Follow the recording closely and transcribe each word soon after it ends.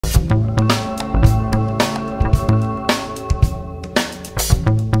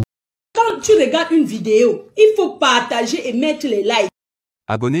tu regardes une vidéo, il faut partager et mettre les likes.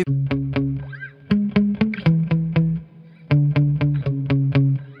 Abonner.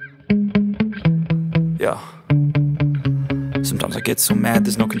 Yeah. Sometimes I get so mad,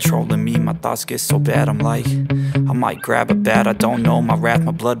 there's no controlling me. My thoughts get so bad, I'm like, I might grab a bat, I don't know. My wrath,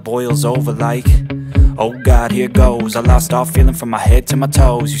 my blood boils over like, oh God, here goes. I lost all feeling from my head to my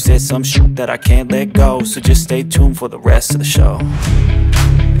toes. You said some shit that I can't let go, so just stay tuned for the rest of the show.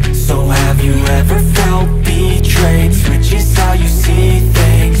 So have you ever felt betrayed? Switches how you see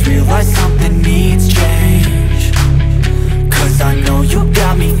things, realize something needs change. Cause I know you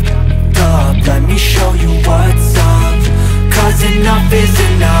got me up, let me show you what's up. Cause enough is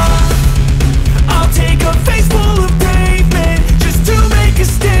enough. I'll take a face full of pavement just to make a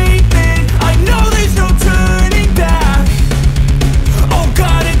statement. I know there's no turning back. Oh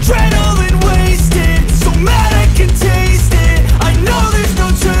God, adrenaline wasted, so mad I can taste it. I know there's no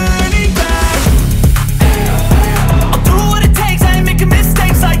turning back. I'll do what it takes, I ain't making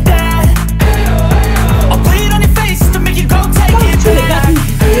mistakes like that. I'll bleed on your face to make you go take it back.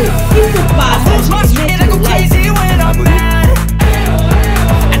 I lose my shit, I go crazy when I'm mad.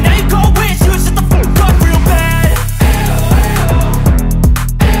 And now you go wish you shut the fuck up real bad.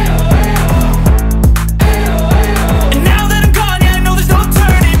 And now that I'm gone, yeah, I know there's no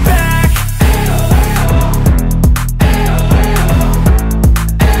turning back.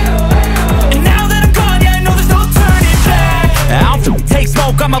 And now that I'm gone, yeah, I know there's no turning back. I'll take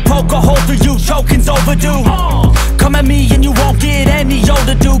smoke, I'ma poke a hole through you, choking's overdue. Come at me and you won't get any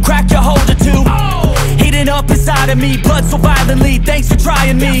older, dude. Crack your holder too. Heating up inside of me, blood so violently. Thanks for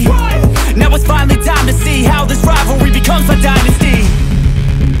trying me. Now it's finally time to see how this rivalry becomes a dynasty.